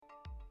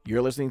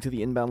You're listening to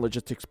the Inbound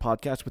Logistics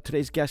Podcast with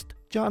today's guest,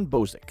 John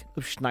Bozec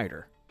of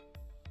Schneider.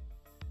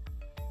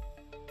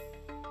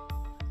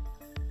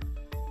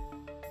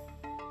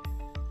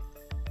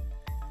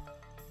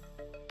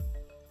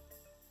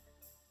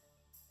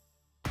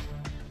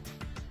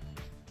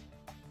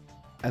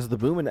 As the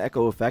boom and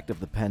echo effect of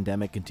the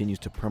pandemic continues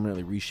to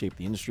permanently reshape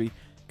the industry,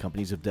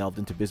 companies have delved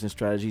into business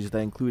strategies that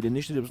include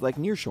initiatives like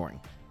nearshoring,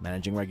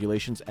 managing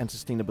regulations, and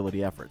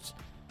sustainability efforts.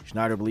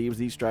 Schneider believes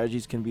these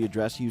strategies can be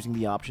addressed using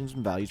the options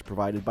and values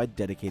provided by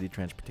dedicated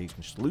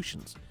transportation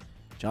solutions.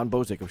 John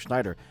Bozec of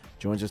Schneider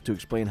joins us to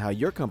explain how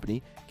your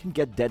company can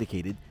get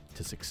dedicated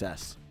to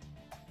success.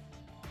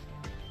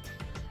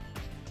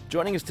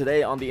 Joining us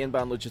today on the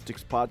Inbound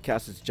Logistics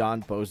Podcast is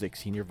John Bozec,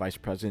 Senior Vice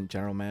President,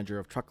 General Manager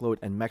of Truckload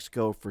and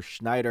Mexico for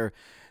Schneider.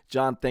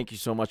 John, thank you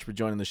so much for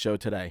joining the show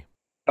today.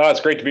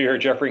 It's great to be here,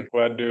 Jeffrey.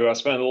 Glad to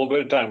spend a little bit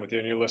of time with you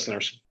and your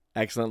listeners.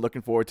 Excellent.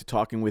 Looking forward to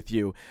talking with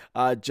you.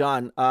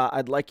 John,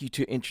 I'd like you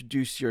to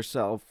introduce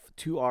yourself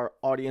to our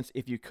audience,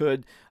 if you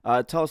could.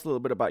 Tell us a little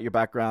bit about your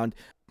background.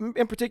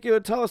 In particular,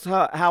 tell us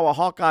how a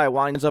Hawkeye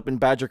winds up in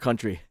Badger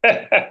Country.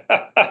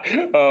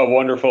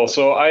 Wonderful.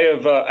 So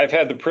I've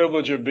had the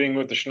privilege of being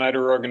with the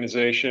Schneider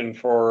organization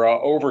for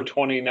over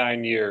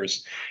 29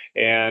 years,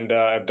 and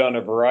I've done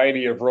a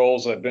variety of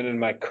roles. I've been in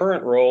my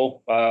current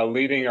role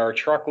leading our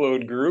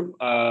truckload group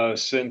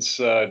since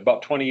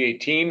about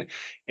 2018,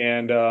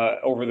 and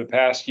over the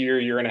past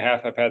year and a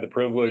half, I've had the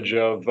privilege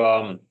of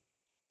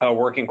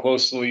working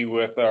closely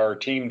with our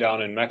team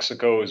down in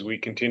Mexico as we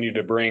continue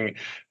to bring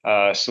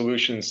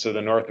solutions to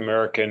the North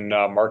American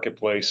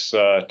marketplace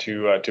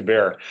to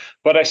bear.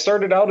 But I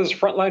started out as a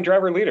frontline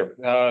driver leader.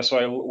 So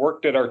I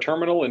worked at our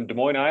terminal in Des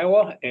Moines,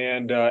 Iowa,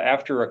 and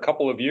after a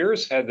couple of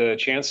years, had the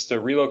chance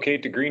to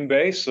relocate to Green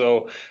Bay.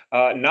 So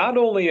not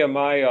only am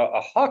I a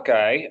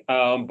Hawkeye,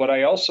 but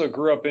I also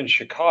grew up in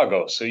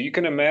Chicago. So you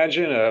can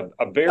imagine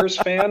a Bears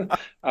fan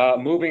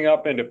moving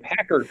up into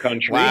Packer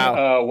country,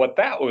 Wow. what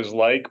that was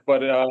like.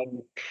 But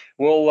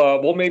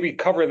we'll maybe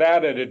cover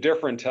that at a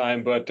different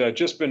time. But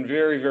just been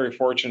very, very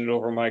fortunate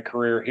over my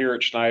career here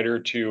at Schneider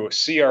to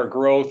see our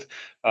growth,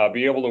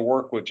 be able to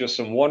work with just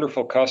some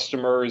wonderful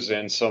customers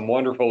and some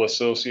wonderful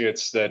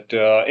associates that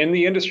in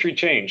the industry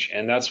change,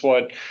 and that's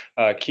what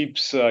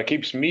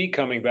keeps me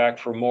coming back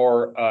for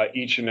more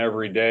each and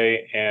every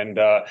day. And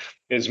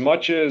as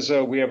much as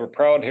we have a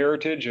proud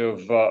heritage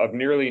of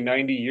nearly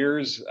 90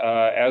 years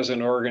as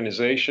an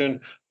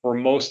organization, we're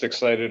most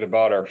excited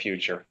about our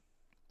future.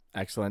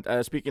 Excellent.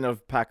 Speaking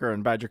of Packer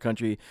and Badger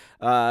Country,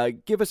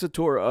 give us a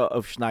tour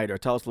of Schneider.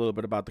 Tell us a little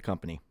bit about the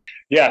company.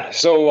 Yeah,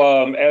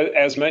 so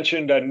as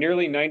mentioned,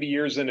 nearly 90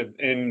 years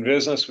in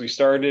business. We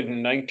started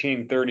in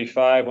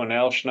 1935 when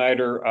Al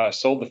Schneider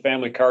sold the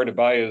family car to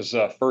buy his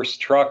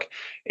first truck,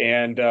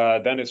 and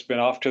then it's been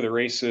off to the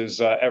races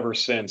ever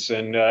since.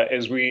 And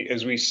as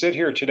we sit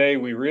here today,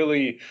 we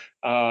really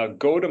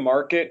go to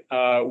market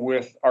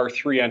with our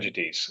three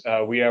entities.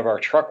 We have our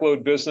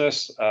truckload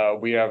business,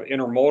 we have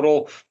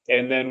intermodal,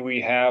 and then we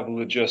have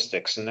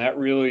logistics. And that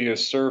really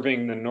is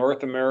serving the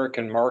North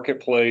American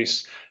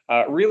marketplace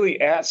really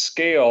at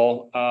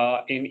scale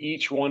in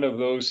each one of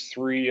those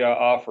three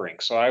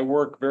offerings. So I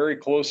work very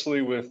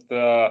closely with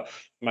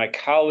my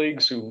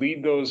colleagues who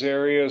lead those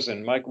areas,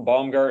 and Michael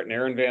Baumgart and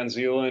Aaron Van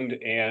Zeeland,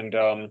 and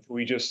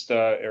we just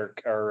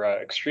are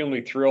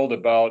extremely thrilled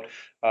about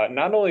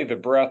not only the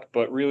breadth,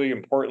 but really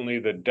importantly,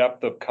 the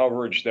depth of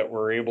coverage that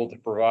we're able to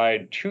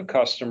provide to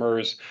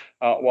customers,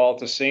 while at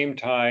the same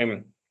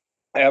time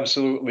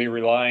absolutely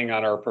relying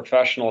on our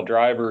professional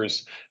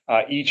drivers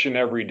each and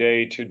every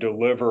day to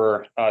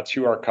deliver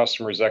to our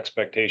customers'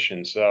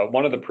 expectations.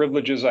 One of the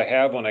privileges I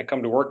have when I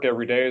come to work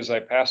every day is I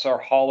pass our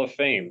Hall of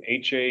Fame,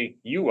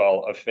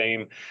 HAUL of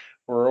Fame,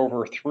 where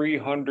over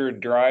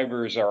 300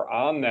 drivers are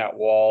on that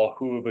wall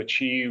who have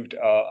achieved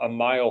a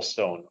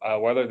milestone,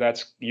 whether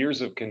that's years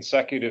of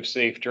consecutive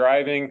safe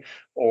driving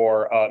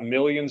or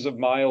millions of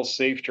miles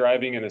safe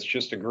driving. And it's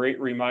just a great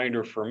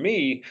reminder for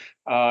me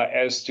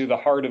as to the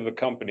heart of the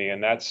company,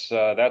 and that's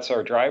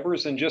our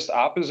drivers. And just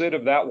opposite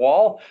of that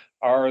wall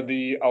are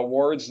the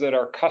awards that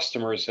our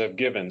customers have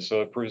given.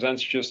 So it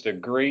presents just a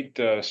great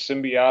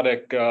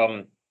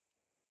symbiotic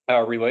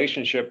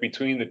relationship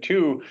between the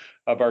two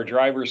of our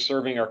drivers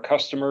serving our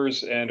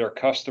customers and our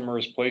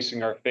customers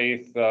placing our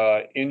faith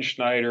in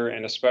Schneider,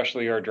 and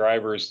especially our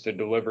drivers to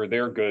deliver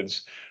their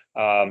goods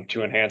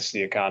to enhance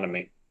the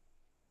economy.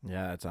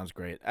 Yeah, that sounds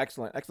great.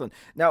 Excellent, excellent.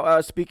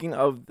 Now, speaking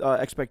of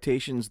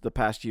expectations, the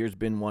past year has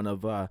been one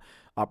of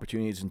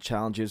opportunities and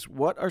challenges.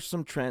 What are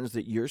some trends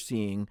that you're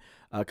seeing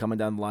coming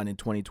down the line in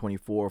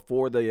 2024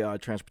 for the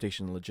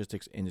transportation and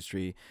logistics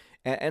industry?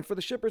 And for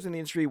the shippers in the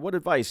industry, what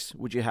advice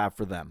would you have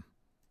for them?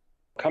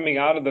 Coming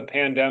out of the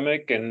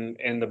pandemic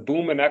and the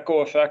boom and echo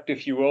effect,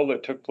 if you will,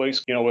 that took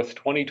place, with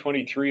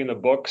 2023 in the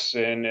books,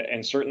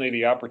 and certainly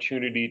the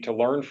opportunity to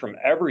learn from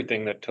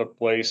everything that took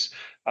place,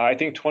 I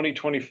think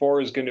 2024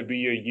 is going to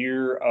be a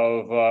year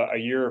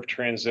of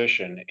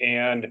transition,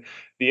 and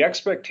the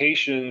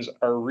expectations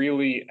are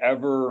really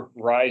ever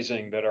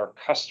rising that our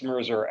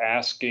customers are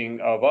asking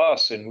of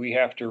us, and we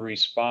have to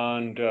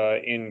respond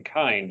in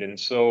kind. And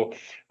so,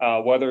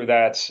 whether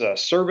that's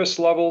service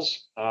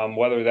levels,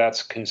 whether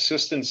that's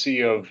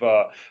consistency of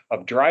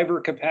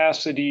driver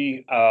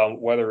capacity,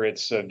 whether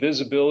it's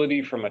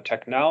visibility from a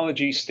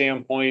technology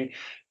standpoint,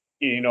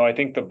 I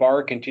think the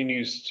bar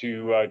continues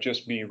to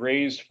just be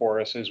raised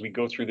for us as we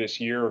go through this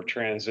year of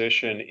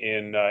transition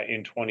in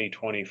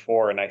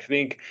 2024. And I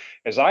think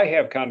as I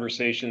have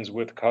conversations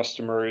with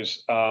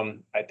customers,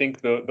 I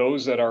think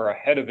those that are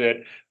ahead of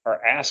it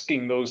are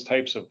asking those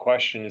types of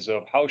questions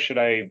of how should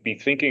I be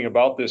thinking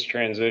about this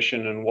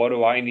transition and what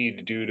do I need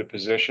to do to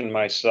position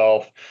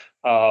myself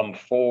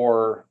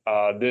for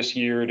this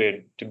year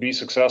to be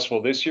successful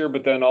this year,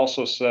 but then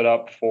also set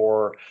up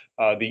for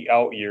the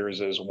out years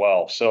as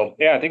well. So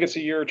yeah, I think it's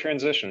a year of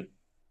transition.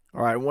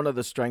 All right, one of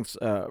the strengths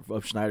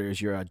of Schneider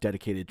is your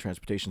dedicated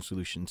transportation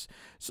solutions.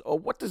 So,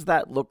 what does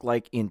that look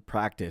like in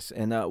practice,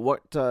 and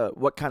what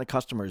kind of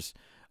customers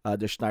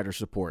does Schneider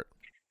support?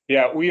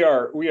 Yeah, we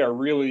are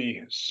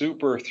really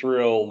super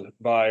thrilled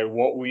by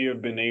what we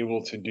have been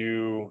able to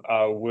do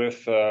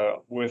with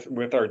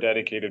our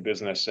dedicated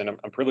business, and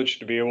I'm privileged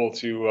to be able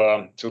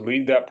to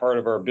lead that part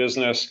of our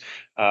business.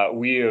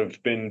 We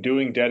have been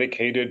doing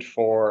dedicated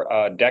for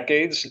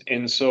decades,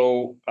 and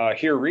so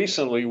here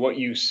recently, what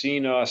you've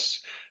seen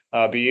us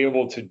be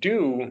able to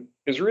do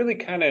is really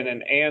kind of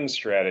an and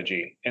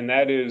strategy, and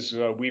that is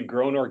we've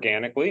grown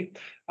organically,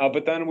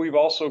 but then we've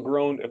also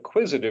grown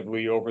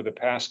acquisitively over the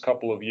past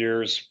couple of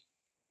years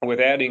with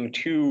adding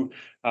two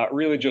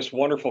really just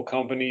wonderful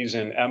companies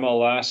in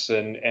MLS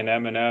and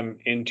M&M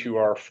into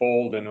our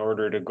fold in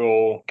order to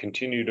go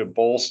continue to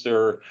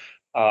bolster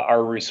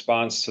our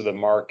response to the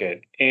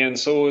market. And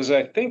so as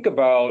I think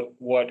about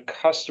what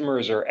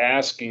customers are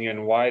asking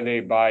and why they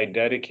buy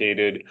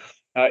dedicated,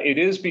 it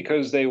is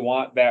because they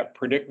want that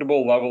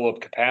predictable level of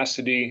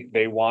capacity.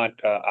 They want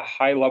a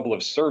high level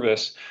of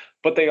service,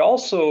 but they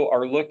also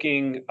are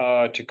looking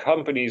to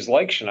companies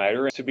like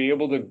Schneider to be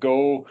able to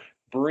go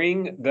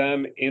bring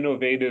them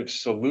innovative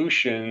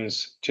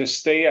solutions to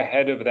stay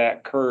ahead of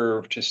that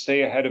curve, to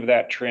stay ahead of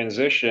that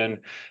transition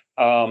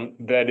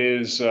that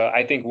is,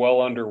 I think,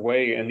 well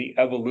underway in the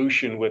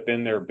evolution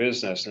within their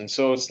business. And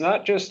so it's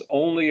not just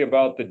only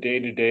about the day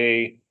to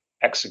day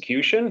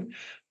execution,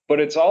 but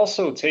it's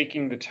also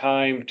taking the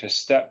time to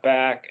step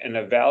back and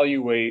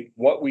evaluate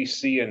what we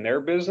see in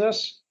their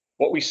business,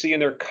 what we see in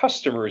their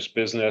customers'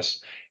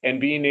 business, and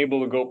being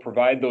able to go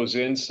provide those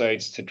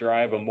insights to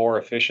drive a more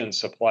efficient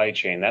supply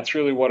chain. That's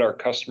really what our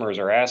customers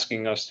are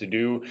asking us to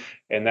do,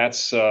 and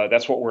that's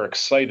what we're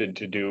excited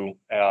to do,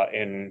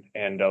 and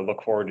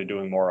look forward to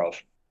doing more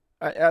of.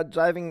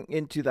 Diving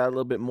into that a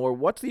little bit more,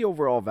 what's the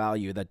overall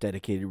value that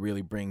dedicated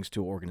really brings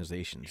to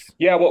organizations?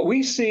 Yeah, what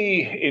we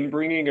see in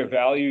bringing a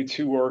value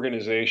to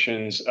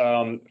organizations,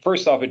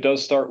 first off, it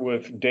does start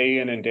with day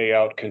in and day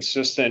out,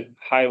 consistent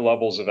high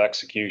levels of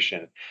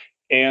execution.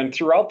 And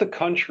throughout the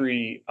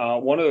country,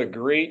 one of the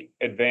great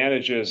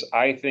advantages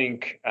I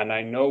think, and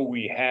I know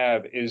we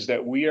have, is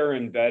that we are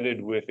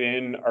embedded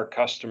within our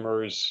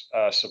customers'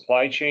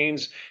 supply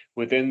chains,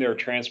 within their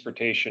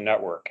transportation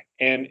network.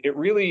 And it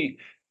really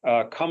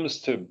comes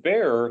to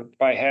bear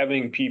by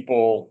having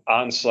people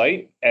on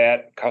site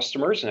at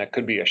customers, and it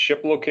could be a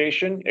ship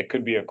location, it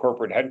could be a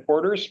corporate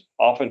headquarters.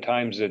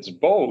 Oftentimes it's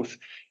both.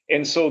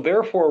 And so,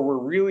 therefore,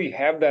 we really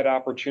have that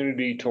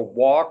opportunity to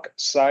walk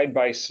side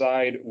by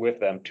side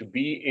with them, to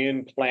be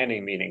in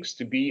planning meetings,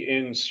 to be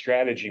in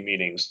strategy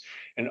meetings,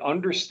 and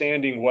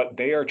understanding what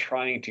they are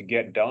trying to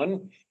get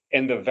done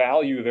and the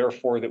value,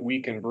 therefore, that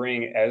we can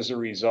bring as a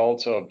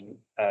result of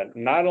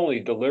not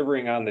only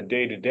delivering on the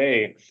day to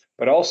day,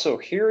 but also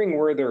hearing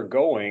where they're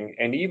going.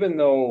 And even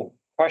though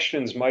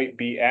questions might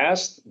be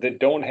asked that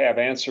don't have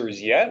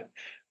answers yet,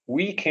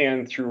 we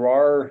can, through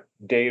our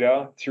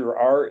data, through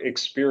our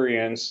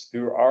experience,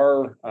 through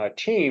our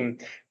team,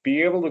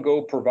 be able to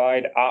go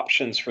provide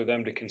options for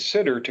them to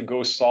consider to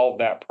go solve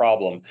that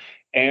problem.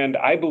 And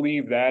I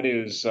believe that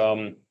is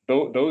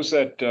those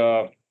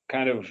that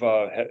kind of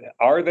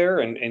are there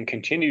and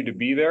continue to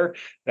be there.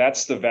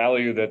 That's the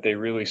value that they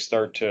really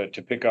start to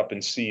pick up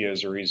and see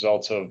as a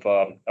result of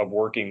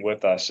working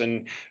with us.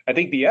 And I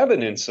think the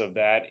evidence of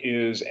that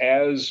is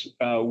as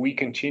we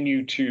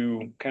continue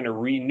to kind of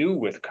renew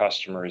with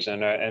customers,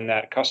 and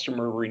that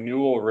customer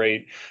renewal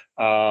rate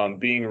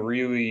being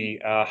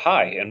really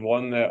high, and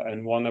one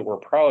that we're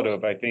proud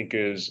of, I think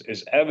is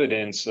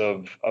evidence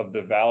of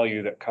the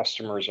value that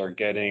customers are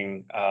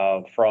getting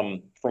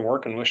from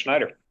working with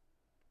Schneider.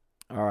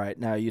 All right.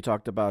 Now you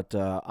talked about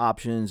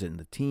options and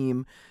the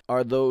team.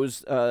 Are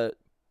those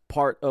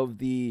part of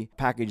the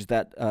package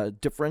that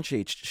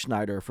differentiates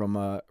Schneider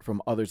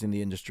from others in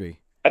the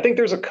industry? I think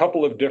there's a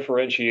couple of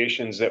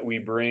differentiations that we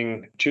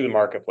bring to the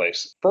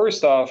marketplace.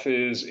 First off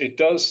is it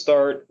does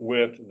start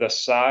with the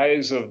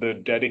size of the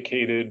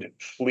dedicated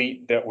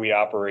fleet that we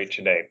operate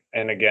today.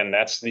 And again,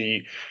 that's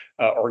the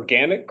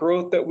organic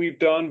growth that we've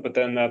done, but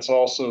then that's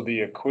also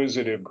the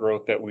acquisitive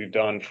growth that we've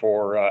done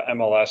for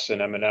MLS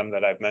and M&M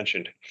that I've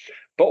mentioned.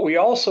 But we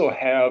also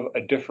have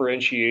a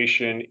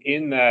differentiation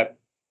in that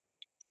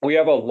we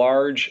have a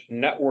large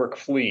network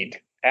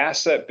fleet,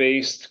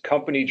 asset-based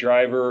company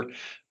driver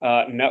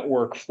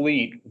network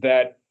fleet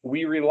that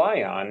we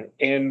rely on,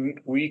 and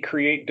we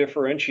create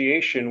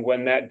differentiation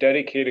when that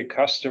dedicated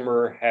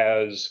customer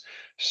has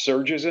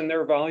surges in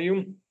their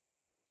volume.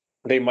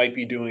 They might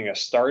be doing a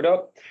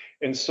startup.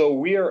 And so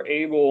we are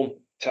able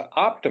to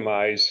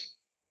optimize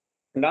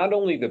not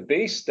only the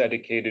base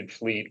dedicated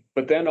fleet,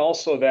 but then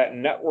also that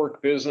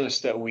network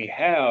business that we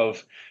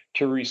have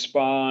to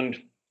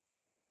respond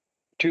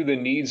to the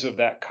needs of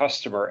that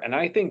customer. And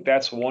I think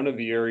that's one of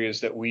the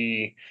areas that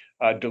we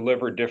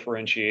deliver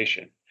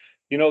differentiation.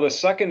 The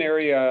second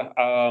area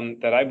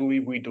that I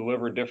believe we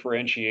deliver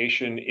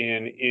differentiation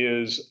in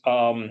is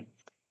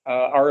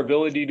our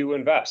ability to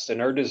invest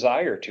and our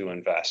desire to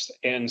invest.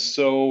 And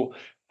so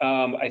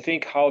I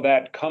think how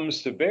that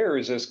comes to bear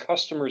is as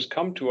customers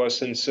come to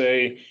us and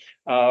say,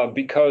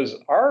 because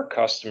our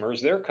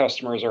customers, their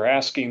customers are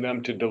asking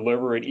them to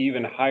deliver at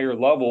even higher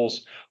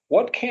levels,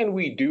 what can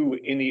we do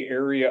in the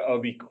area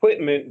of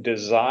equipment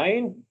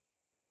design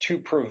to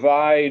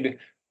provide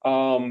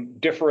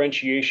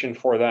differentiation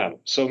for them?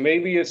 So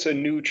maybe it's a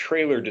new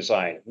trailer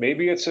design,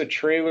 maybe it's a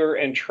trailer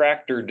and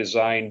tractor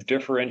design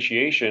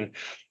differentiation,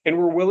 and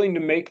we're willing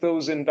to make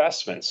those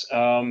investments.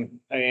 And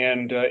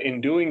in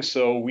doing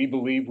so, we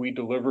believe we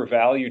deliver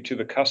value to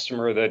the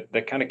customer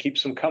that kind of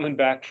keeps them coming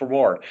back for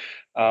more.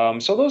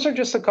 So those are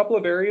just a couple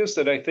of areas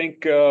that I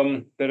think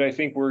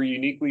we're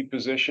uniquely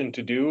positioned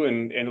to do,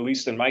 and at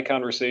least in my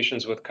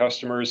conversations with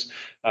customers,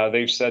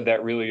 they've said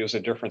that really is a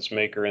difference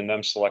maker in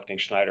them selecting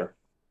Schneider.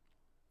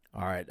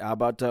 All right. How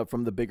about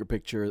from the bigger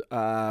picture?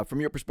 From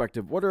your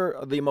perspective, what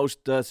are the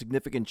most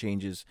significant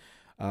changes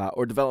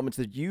or developments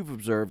that you've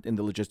observed in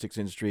the logistics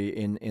industry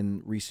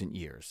in recent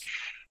years?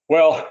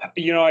 Well,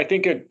 I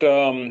think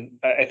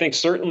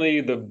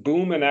certainly the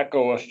boom and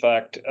echo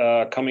effect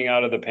coming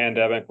out of the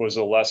pandemic was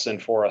a lesson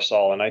for us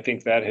all, and I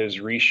think that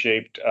has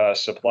reshaped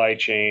supply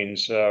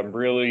chains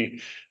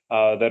really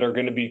that are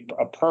going to be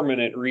a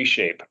permanent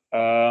reshape.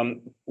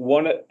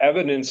 One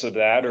evidence of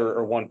that,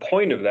 or one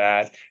point of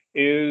that,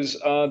 is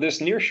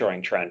this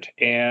nearshoring trend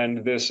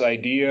and this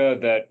idea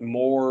that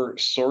more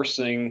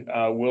sourcing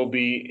will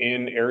be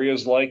in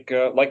areas like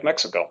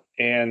Mexico.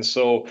 And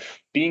so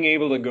being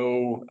able to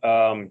go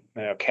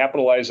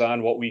capitalize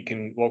on what we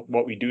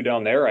do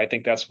down there, I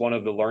think that's one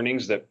of the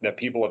learnings that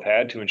people have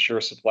had to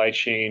ensure supply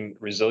chain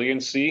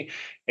resiliency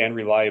and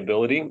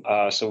reliability.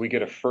 So we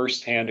get a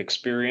firsthand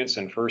experience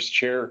and first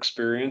chair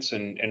experience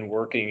and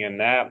working in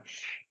that.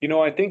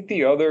 I think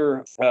the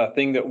other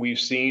thing that we've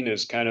seen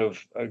is kind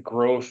of a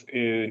growth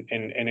in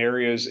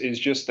areas is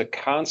just the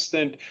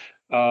constant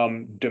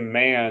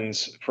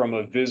demands from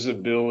a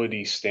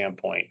visibility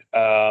standpoint,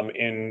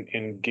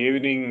 in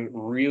giving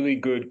really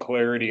good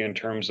clarity in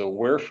terms of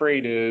where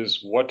freight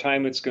is, what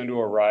time it's going to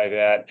arrive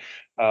at,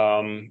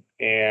 and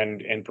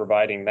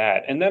providing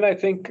that. And then I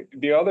think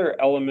the other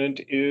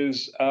element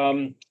is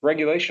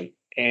regulation.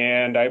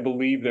 And I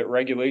believe that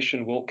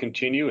regulation will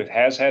continue. It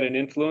has had an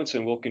influence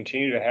and will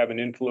continue to have an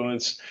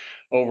influence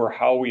over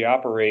how we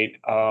operate.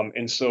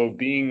 And so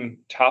being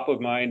top of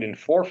mind and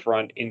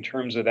forefront in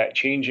terms of that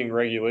changing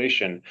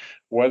regulation,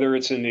 whether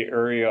it's in the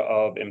area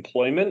of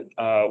employment,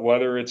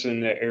 whether it's in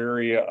the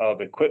area of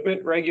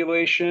equipment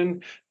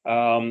regulation,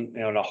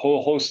 and a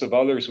whole host of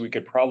others we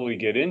could probably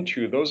get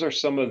into, those are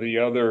some of the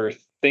other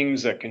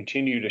things that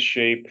continue to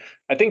shape,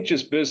 I think,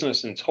 just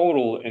business in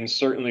total and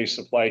certainly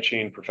supply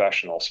chain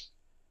professionals.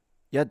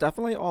 Yeah,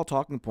 definitely all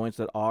talking points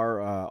that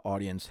our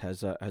audience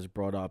has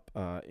brought up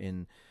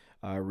in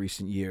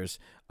recent years.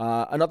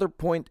 Another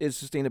point is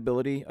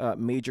sustainability,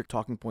 major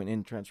talking point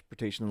in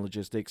transportation and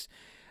logistics.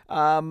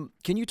 Can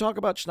you talk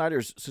about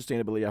Schneider's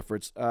sustainability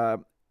efforts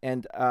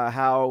and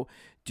how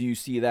do you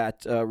see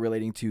that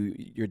relating to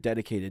your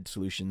dedicated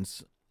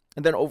solutions?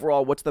 And then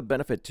overall, what's the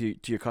benefit to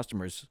your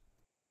customers?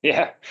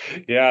 Yeah,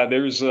 yeah.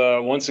 There's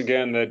once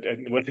again that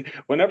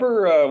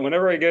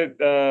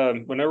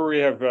whenever we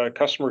have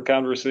customer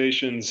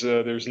conversations,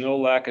 there's no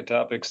lack of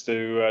topics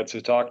to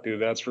talk to.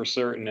 That's for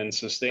certain. And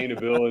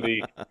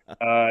sustainability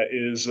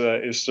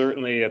is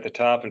certainly at the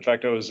top. In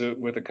fact, I was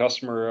with a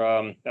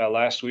customer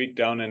last week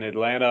down in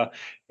Atlanta,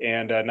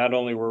 and not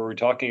only were we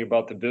talking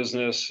about the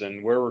business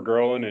and where we're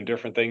growing and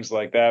different things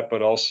like that,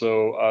 but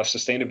also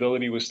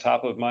sustainability was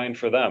top of mind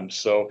for them.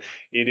 So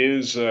it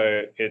is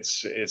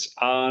it's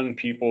on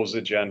people's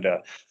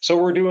agenda. So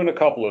we're doing a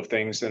couple of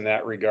things in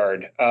that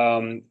regard.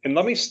 And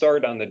let me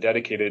start on the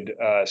dedicated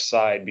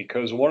side,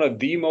 because one of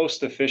the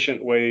most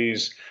efficient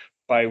ways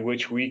by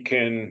which we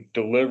can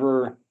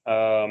deliver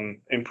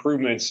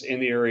improvements in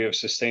the area of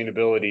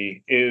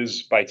sustainability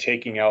is by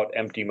taking out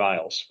empty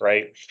miles,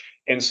 right?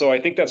 And so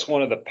I think that's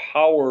one of the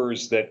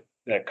powers that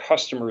that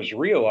customers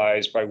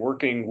realize by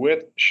working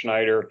with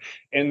Schneider,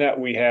 in that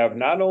we have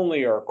not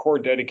only our core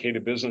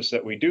dedicated business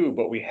that we do,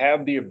 but we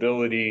have the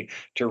ability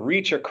to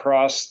reach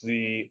across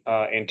the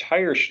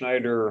entire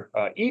Schneider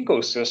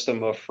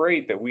ecosystem of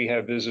freight that we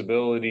have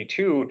visibility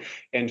to,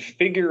 and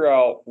figure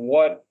out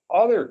what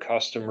other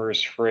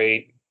customers'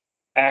 freight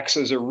acts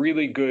as a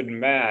really good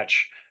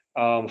match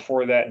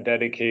for that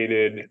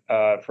dedicated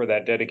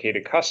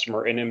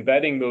customer, and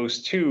embedding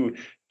those two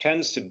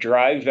tends to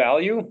drive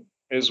value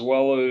as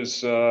well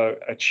as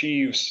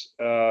achieves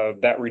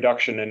that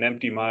reduction in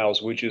empty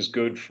miles, which is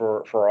good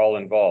for all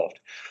involved.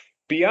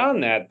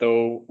 Beyond that,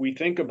 though, we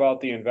think about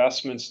the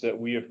investments that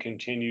we have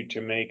continued to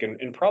make,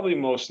 and probably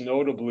most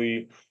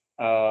notably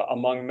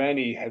among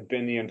many have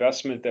been the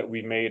investment that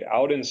we made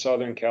out in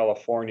Southern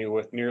California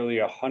with nearly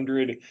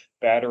 100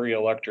 battery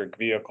electric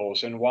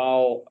vehicles, and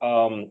while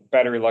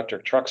battery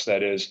electric trucks,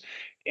 that is.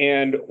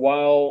 And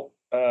while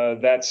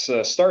that's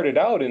started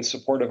out in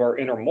support of our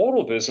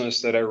intermodal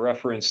business that I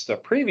referenced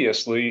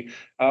previously,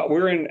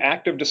 we're in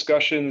active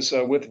discussions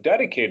with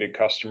dedicated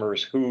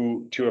customers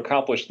who, to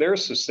accomplish their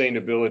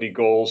sustainability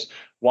goals,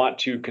 want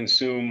to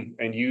consume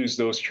and use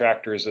those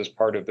tractors as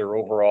part of their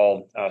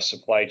overall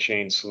supply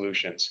chain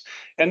solutions.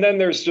 And then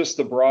there's just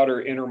the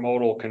broader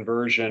intermodal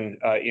conversion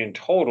in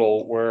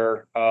total,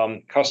 where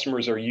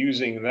customers are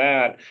using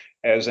that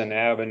as an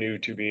avenue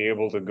to be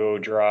able to go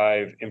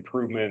drive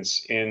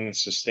improvements in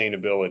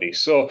sustainability.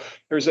 So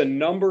there's a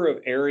number of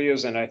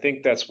areas, and I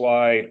think that's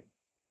why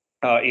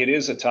it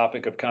is a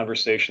topic of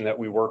conversation that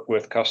we work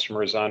with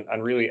customers on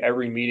really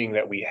every meeting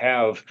that we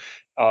have,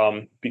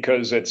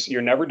 because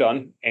you're never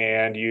done,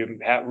 and you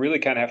really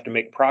kind of have to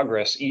make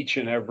progress each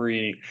and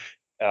every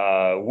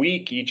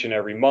week, each and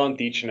every month,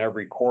 each and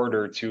every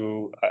quarter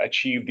to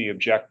achieve the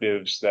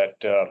objectives that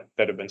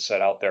have been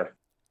set out there.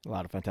 A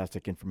lot of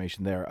fantastic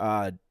information there.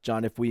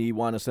 John, if we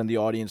want to send the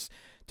audience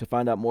to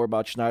find out more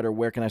about Schneider,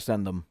 where can I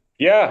send them?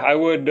 Yeah, I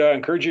would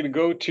encourage you to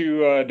go to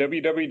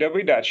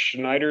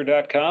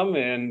www.schneider.com,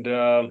 and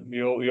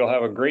you'll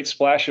have a great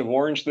splash of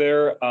orange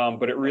there.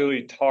 But it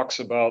really talks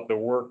about the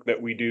work that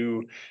we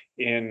do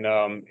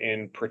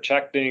in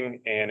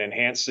protecting and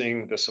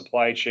enhancing the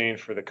supply chain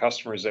for the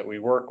customers that we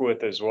work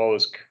with, as well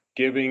as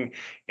giving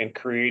and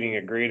creating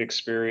a great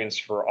experience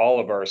for all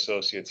of our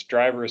associates,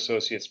 driver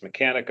associates,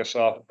 mechanic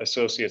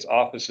associates,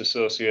 office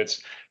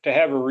associates, to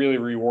have a really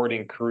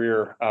rewarding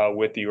career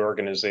with the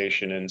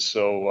organization. And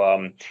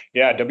so,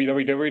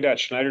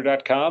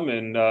 www.schneider.com,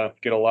 and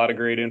get a lot of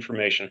great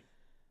information.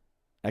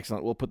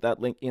 Excellent. We'll put that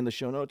link in the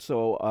show notes,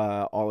 so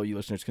all of you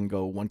listeners can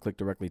go one click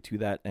directly to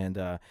that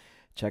and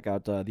check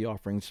out the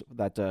offerings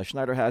that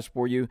Schneider has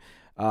for you.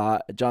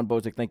 John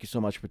Bozec, thank you so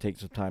much for taking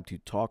some time to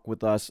talk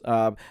with us.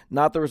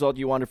 Not the result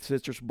you wanted for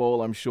Citrus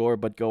Bowl, I'm sure,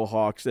 but go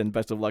Hawks, and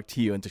best of luck to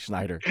you and to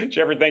Schneider.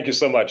 Jeffrey, thank you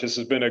so much. This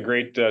has been a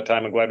great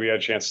time. I'm glad we had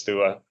a chance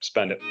to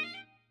spend it.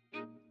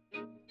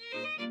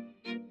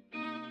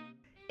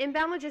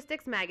 Inbound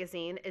Logistics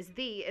Magazine is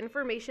the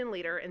information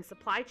leader in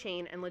supply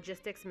chain and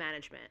logistics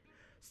management.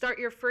 Start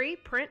your free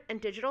print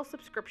and digital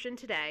subscription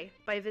today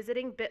by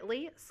visiting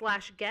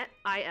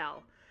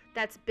bit.ly/getil.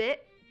 That's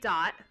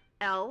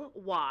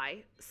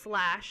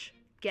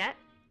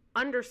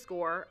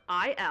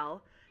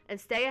bit.ly/get_IL, and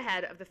stay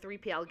ahead of the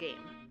 3PL game.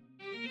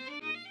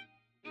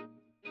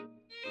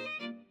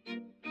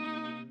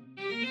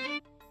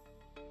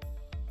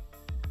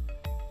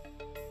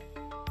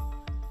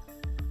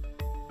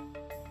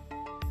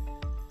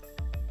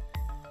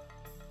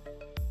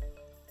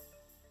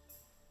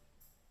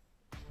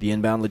 The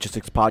Inbound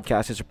Logistics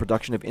Podcast is a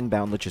production of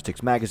Inbound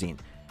Logistics Magazine.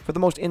 For the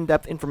most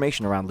in-depth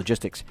information around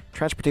logistics,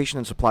 transportation,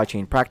 and supply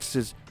chain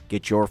practices,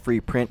 get your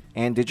free print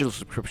and digital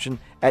subscription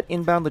at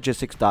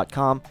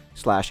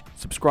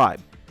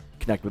inboundlogistics.com/subscribe.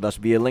 Connect with us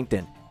via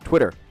LinkedIn,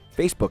 Twitter,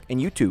 Facebook, and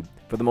YouTube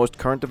for the most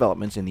current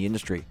developments in the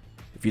industry.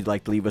 If you'd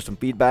like to leave us some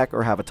feedback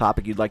or have a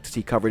topic you'd like to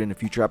see covered in a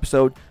future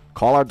episode,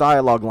 call our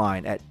dialogue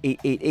line at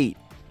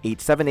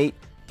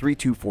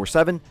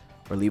 888-878-3247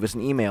 or leave us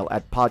an email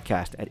at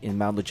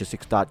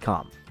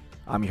podcast@inboundlogistics.com.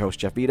 I'm your host,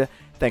 Jeff Vita.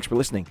 Thanks for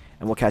listening,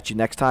 and we'll catch you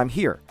next time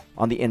here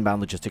on the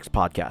Inbound Logistics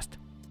Podcast.